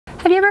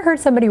Have you ever heard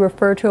somebody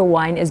refer to a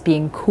wine as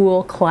being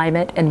cool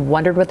climate and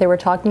wondered what they were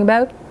talking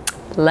about?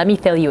 Let me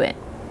fill you in.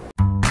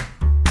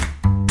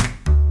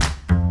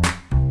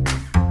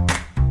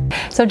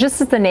 So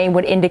just as the name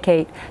would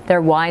indicate,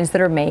 they're wines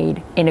that are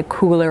made in a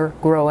cooler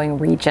growing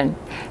region.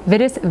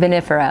 Vitis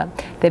vinifera,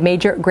 the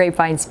major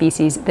grapevine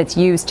species that's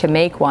used to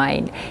make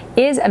wine,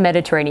 is a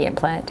Mediterranean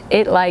plant.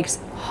 It likes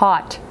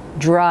hot,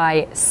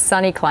 dry,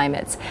 sunny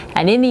climates,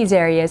 and in these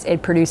areas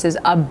it produces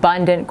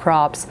abundant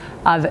crops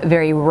of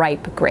very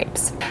ripe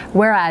grapes.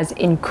 Whereas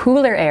in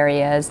cooler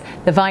areas,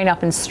 the vine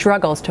often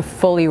struggles to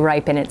fully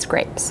ripen its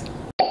grapes.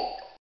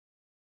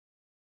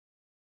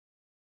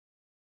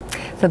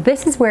 So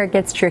this is where it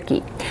gets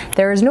tricky.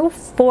 There is no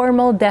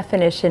formal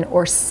definition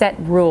or set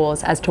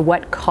rules as to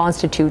what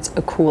constitutes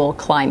a cool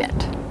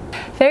climate.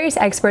 Various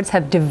experts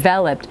have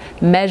developed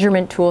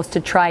measurement tools to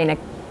try and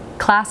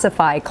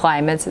classify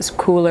climates as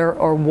cooler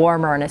or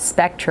warmer on a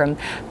spectrum,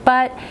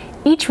 but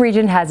each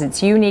region has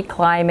its unique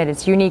climate,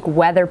 its unique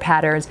weather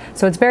patterns,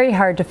 so it's very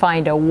hard to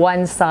find a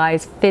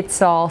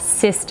one-size-fits-all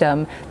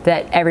system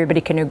that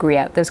everybody can agree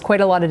on. There's quite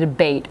a lot of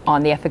debate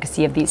on the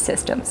efficacy of these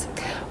systems.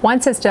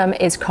 One system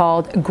is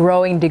called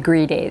growing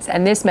degree days,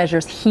 and this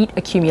measures heat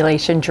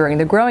accumulation during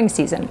the growing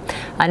season.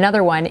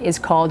 Another one is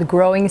called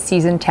growing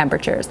season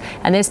temperatures,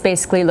 and this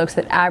basically looks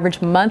at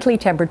average monthly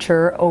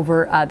temperature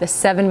over the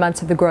 7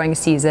 months of the growing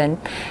season,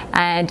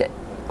 and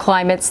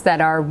climates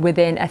that are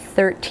within a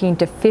 13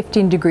 to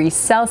 15 degrees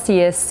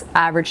Celsius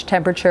average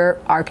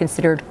temperature are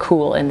considered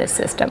cool in this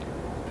system.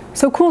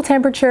 So cool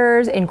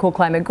temperatures in cool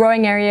climate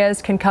growing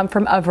areas can come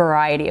from a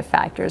variety of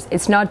factors.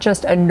 It's not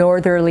just a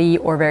northerly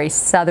or very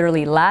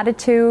southerly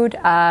latitude.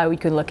 We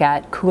can look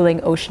at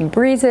cooling ocean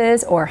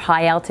breezes or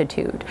high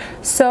altitude.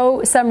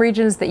 So some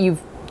regions that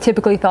you've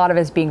typically thought of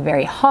as being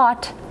very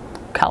hot,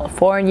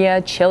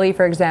 California, Chile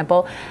for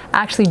example,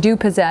 actually do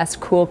possess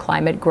cool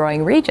climate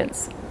growing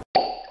regions.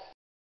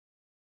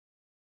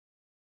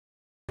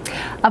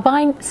 A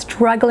vine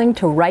struggling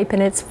to ripen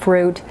its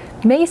fruit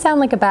may sound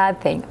like a bad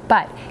thing,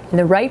 but in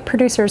the right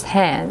producer's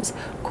hands,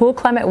 cool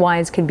climate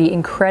wines can be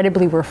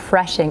incredibly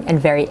refreshing and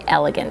very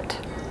elegant.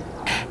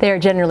 They are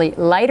generally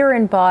lighter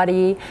in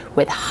body,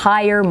 with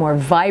higher, more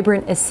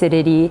vibrant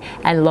acidity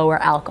and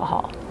lower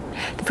alcohol.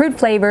 The fruit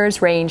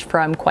flavors range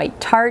from quite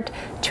tart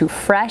to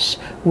fresh,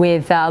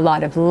 with a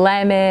lot of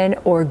lemon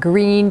or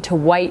green to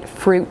white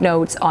fruit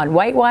notes on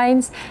white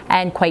wines,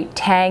 and quite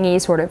tangy,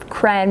 sort of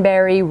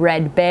cranberry,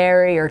 red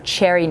berry, or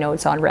cherry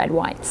notes on red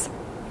wines.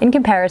 In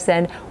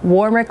comparison,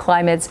 warmer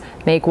climates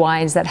make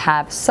wines that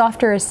have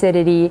softer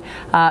acidity,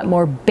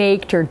 more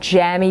baked or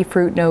jammy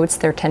fruit notes.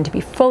 They tend to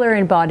be fuller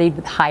in body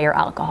with higher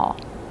alcohol.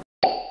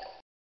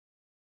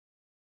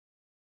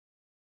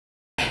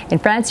 In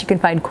France, you can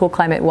find cool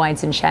climate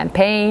wines in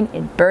Champagne,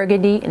 in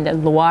Burgundy, in the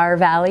Loire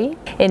Valley.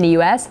 In the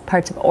US,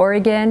 parts of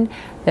Oregon,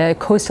 the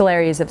coastal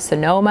areas of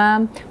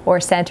Sonoma,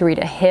 or Santa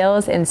Rita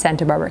Hills in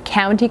Santa Barbara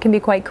County can be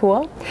quite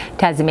cool.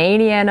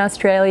 Tasmania in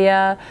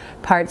Australia,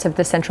 parts of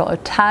the central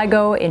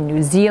Otago in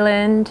New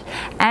Zealand,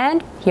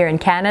 and here in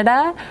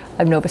Canada,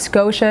 of Nova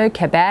Scotia,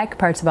 Quebec,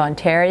 parts of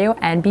Ontario,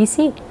 and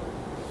BC.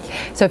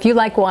 So if you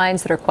like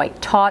wines that are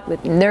quite taut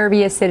with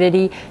nervy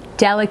acidity,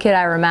 delicate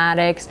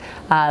aromatics,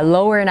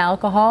 lower in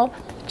alcohol,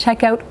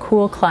 check out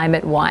cool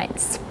climate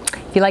wines.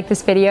 If you like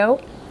this video,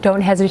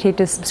 don't hesitate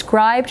to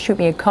subscribe, shoot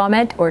me a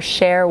comment, or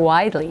share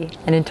widely.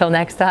 And until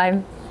next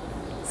time,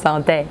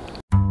 santé.